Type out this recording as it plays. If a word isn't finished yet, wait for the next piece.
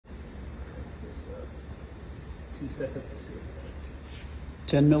it's 2 seconds to seal.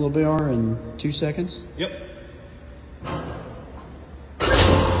 10 millibar in 2 seconds? Yep.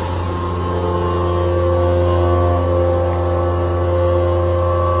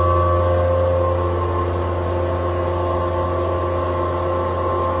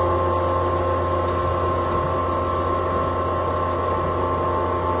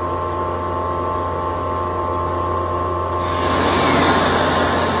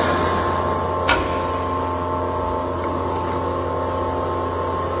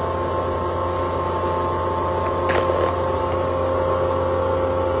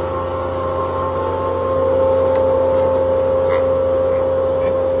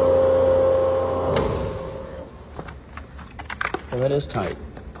 Well, that is tight.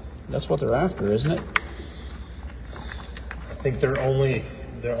 That's what they're after, isn't it? I think their only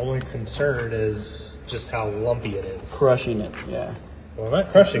concern is just how lumpy it is. Crushing it, yeah. Well, not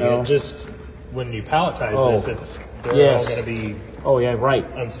crushing No. it. Just when you palletize this, they're all going to be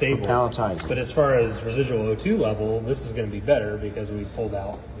unstable. Palletizing. But as far as residual O2 level, this is going to be better because we pulled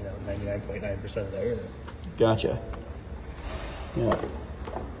out 99.9% of the air. Gotcha. Yeah.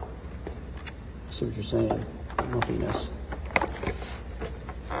 I see what you're saying. Lumpiness.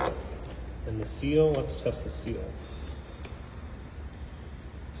 And the seal, let's test the seal.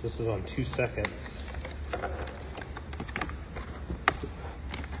 So this is on 2 seconds.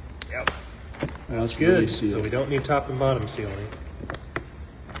 Yep. That's Good. really sealed. So we don't need top and bottom sealing.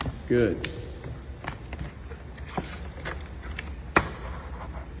 Good.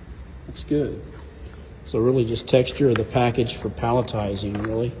 That's good. So really just texture of the package for palletizing,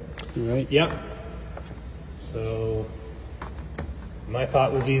 really, right? Yep. So my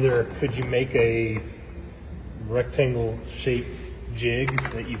thought was either could you make a rectangle shaped jig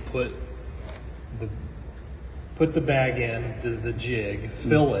that you put the bag in, the jig,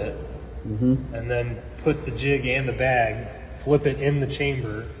 fill it, and then put the jig and the bag, flip it in the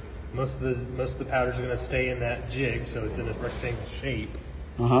chamber. Most of the powders are going to stay in that jig, so it's in a rectangle shape.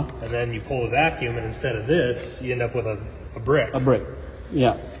 And then you pull the vacuum, and instead of this, you end up with a brick. A brick,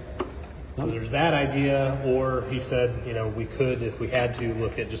 yeah. So there's that idea, or he said, we could, if we had to,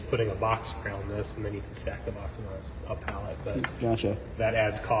 look at just putting a box around this, and then you can stack the box on a pallet. But gotcha. That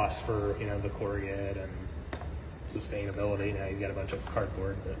adds cost for the corrugate and sustainability. Now you've got a bunch of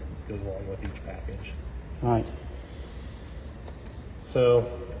cardboard that goes along with each package. Right. So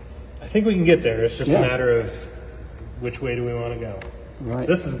I think we can get there. It's just a matter of which way do we want to go. Right.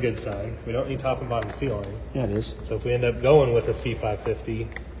 This is a good sign. We don't need top and bottom sealing. Yeah, it is. So if we end up going with a C550,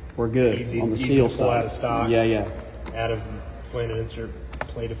 we're good easy, on the easy seal to pull side. out of stock. Yeah. Add a slanted insert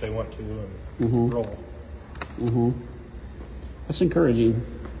plate if they want to, and roll. That's encouraging.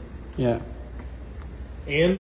 Yeah. And